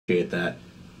that.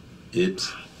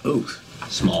 It's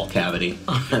small cavity.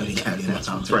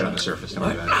 It's right on the surface. Don't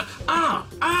worry about it.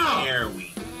 There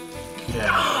we go.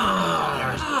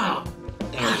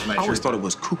 There's my I always shirt. thought it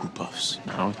was cuckoo puffs.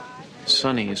 No,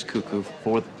 Sunny is cuckoo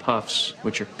for the puffs,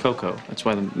 which are cocoa. That's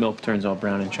why the milk turns all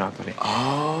brown and chocolatey.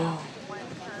 Oh.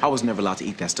 I was never allowed to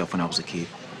eat that stuff when I was a kid.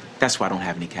 That's why I don't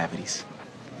have any cavities.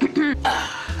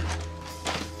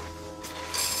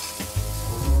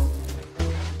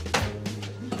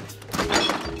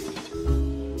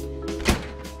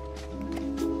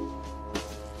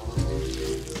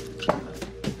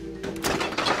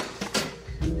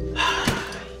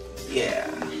 Yeah.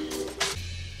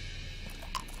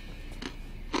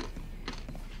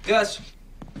 Gus,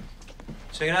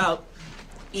 check it out.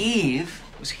 Eve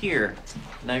was here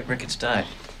the night Ricketts died.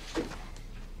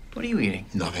 What are you eating?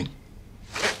 Nothing.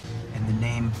 And the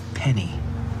name Penny.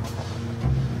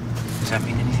 Does that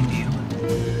mean anything to you?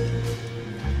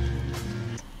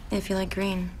 If you like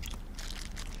green.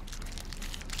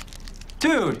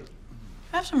 Dude,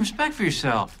 have some respect for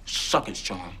yourself. Suck it,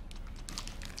 Sean.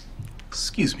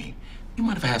 Excuse me. You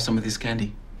mind if I have some of this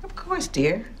candy? Of course,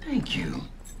 dear. Thank you.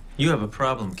 You have a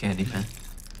problem, Candyman.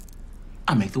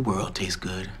 I make the world taste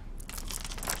good.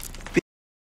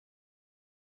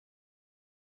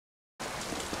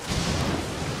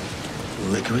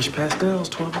 Licorice pastels,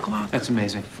 12 o'clock. That's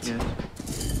amazing. Yeah.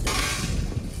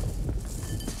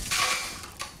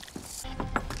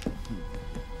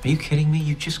 Are you kidding me?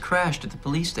 You just crashed at the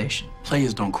police station.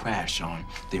 Players don't crash, Sean.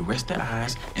 They rest their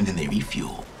eyes and then they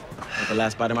refuel. Want the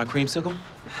last bite of my creamsicle?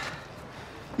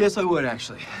 Yes, I would,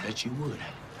 actually. I bet you would.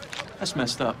 That's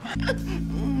messed up.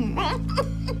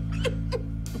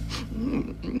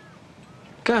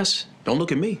 Gus, don't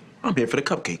look at me. I'm here for the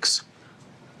cupcakes.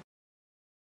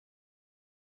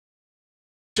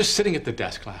 Just sitting at the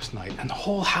desk last night, and the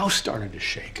whole house started to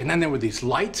shake. And then there were these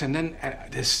lights, and then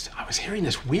I was hearing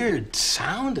this weird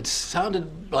sound. It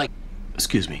sounded like...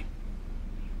 Excuse me.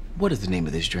 What is the name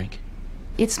of this drink?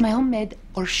 It's my homemade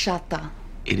horchata.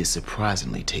 It is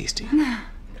surprisingly tasty.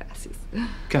 Gracias.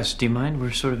 Gus, do you mind?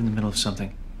 We're sort of in the middle of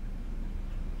something.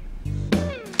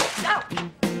 No!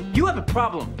 You have a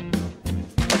problem.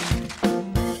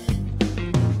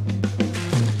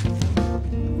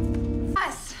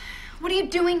 What are you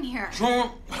doing here?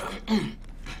 Sean,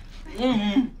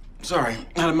 sorry,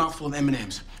 I had a mouthful of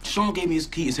M&Ms. Sean gave me his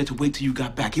key and said to wait till you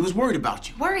got back. He was worried about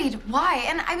you. Worried? Why?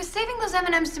 And I was saving those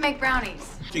M&Ms to make brownies.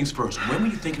 Things first, when were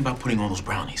you thinking about putting on those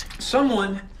brownies?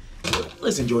 Someone.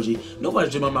 Listen, Georgie,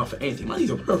 nobody's in my mouth for anything. My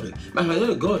teeth are perfect. My hair,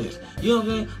 they're gorgeous. You know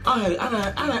what I'm saying?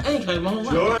 I had ink my whole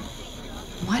life.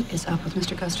 What is up with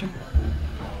Mr. Custer?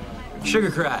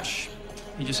 Sugar crash.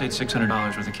 He just ate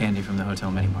 $600 worth of candy from the hotel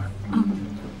mini bar.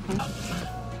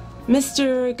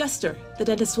 Mr. Guster, the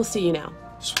dentist will see you now.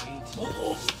 Sweet.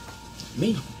 Oh,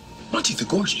 me? My teeth are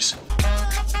gorgeous.